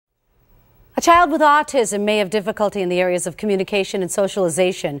A child with autism may have difficulty in the areas of communication and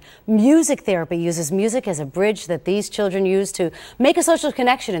socialization. Music therapy uses music as a bridge that these children use to make a social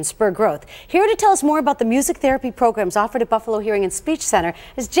connection and spur growth. Here to tell us more about the music therapy programs offered at Buffalo Hearing and Speech Center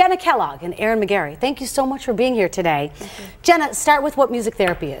is Jenna Kellogg and Aaron McGarry. Thank you so much for being here today. Jenna, start with what music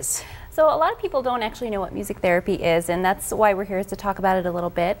therapy is. So a lot of people don't actually know what music therapy is, and that's why we're here, is to talk about it a little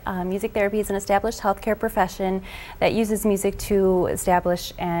bit. Music therapy is an established healthcare profession that uses music to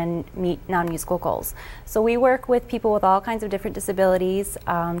establish and meet non-musical goals. So we work with people with all kinds of different disabilities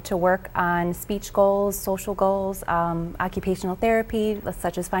to work on speech goals, social goals, occupational therapy,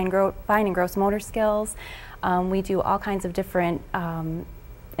 such as fine and gross motor skills. We do all kinds of different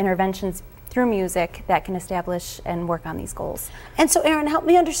interventions through music that can establish and work on these goals. And so, Aaron, help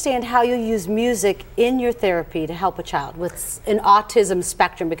me understand how you use music in your therapy to help a child with an autism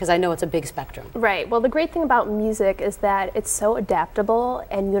spectrum, because I know it's a big spectrum. Right. Well, the great thing about music is that it's so adaptable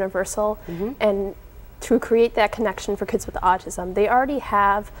and universal, and to create that connection for kids with autism, they already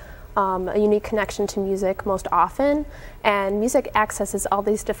have a unique connection to music most often, and music accesses all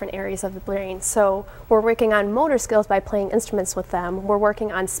these different areas of the brain. So we're working on motor skills by playing instruments with them, we're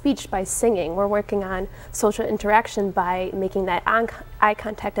working on speech by singing, we're working on social interaction by making that eye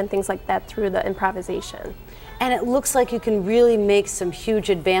contact and things like that through the improvisation. And it looks like you can really make some huge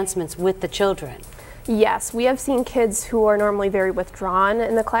advancements with the children. Yes, we have seen kids who are normally very withdrawn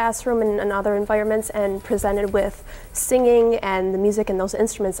in the classroom and in other environments, and presented with singing and the music and those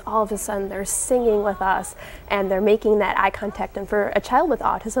instruments, all of a sudden they're singing with us and they're making that eye contact, and for a child with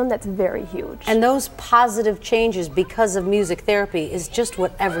autism, that's very huge. And those positive changes because of music therapy is just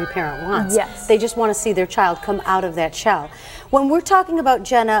what every parent wants. Yes. They just want to see their child come out of that shell. When we're talking about,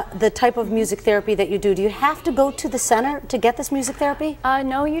 Jenna, the type of music therapy that you do you have to go to the center to get this music therapy?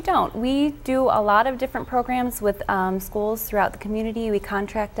 No, you don't. We do a lot of different programs with schools throughout the community. We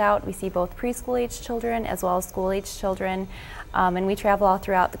contract out. We see both preschool age children as well as school age children, and we travel all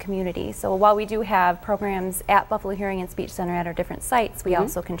throughout the community. So while we do have programs at Buffalo Hearing and Speech Center at our different sites, we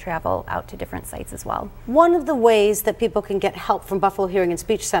also can travel out to different sites as well. One of the ways that people can get help from Buffalo Hearing and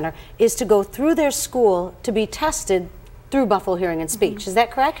Speech Center is to go through their school to be tested through Buffalo Hearing and Speech. Is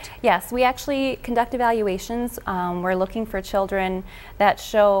that correct? Yes, we actually conduct evaluations. We're looking for children that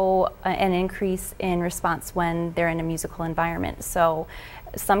show an increase in response when they're in a musical environment. So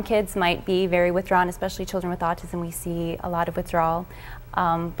some kids might be very withdrawn, especially children with autism. We see a lot of withdrawal.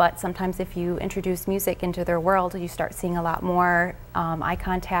 But sometimes if you introduce music into their world, you start seeing a lot more eye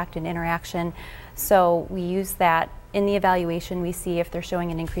contact and interaction. So we use that in the evaluation. We see if they're showing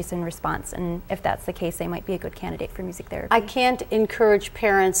an increase in response, and if that's the case, they might be a good candidate for music therapy. I can't encourage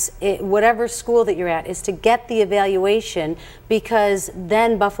parents, whatever school that you're at, is to get the evaluation, because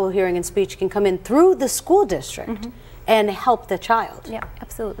then Buffalo Hearing and Speech can come in through the school district and help the child. Yeah,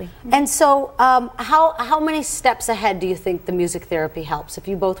 absolutely. And so, how many steps ahead do you think the music therapy helps? If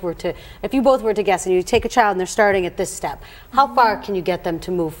you both were to guess, and you take a child and they're starting at this step, how far can you get them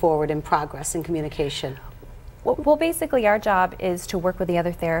to move forward in progress in communication? Well, basically our job is to work with the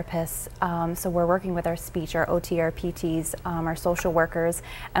other therapists. So we're working with our speech, our OT, our PTs, our social workers,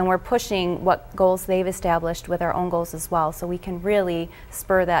 and we're pushing what goals they've established with our own goals as well, so we can really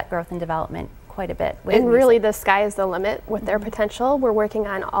spur that growth and development quite a bit. And really the sky is the limit with their potential. We're working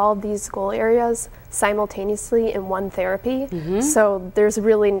on all these goal areas simultaneously in one therapy, so there's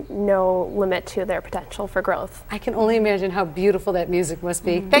really no limit to their potential for growth. I can only imagine how beautiful that music must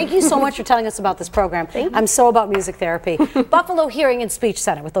be. Thank you so much for telling us about this program. I'm so about music therapy. Buffalo Hearing and Speech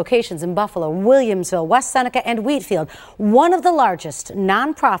Center, with locations in Buffalo, Williamsville, West Seneca, and Wheatfield, one of the largest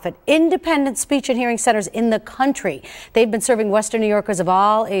nonprofit independent speech and hearing centers in the country. They've been serving Western New Yorkers of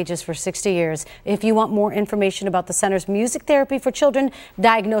all ages for 60 years. If you want more information about the center's music therapy for children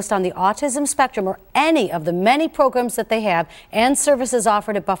diagnosed on the autism spectrum, or any of the many programs that they have and services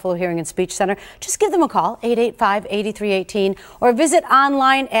offered at Buffalo Hearing and Speech Center, just give them a call, 885-8318, or visit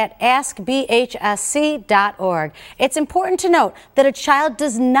online at askbhsc.org. It's important to note that a child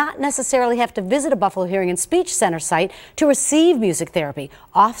does not necessarily have to visit a Buffalo Hearing and Speech Center site to receive music therapy.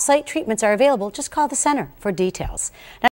 Off-site treatments are available. Just call the center for details. Now,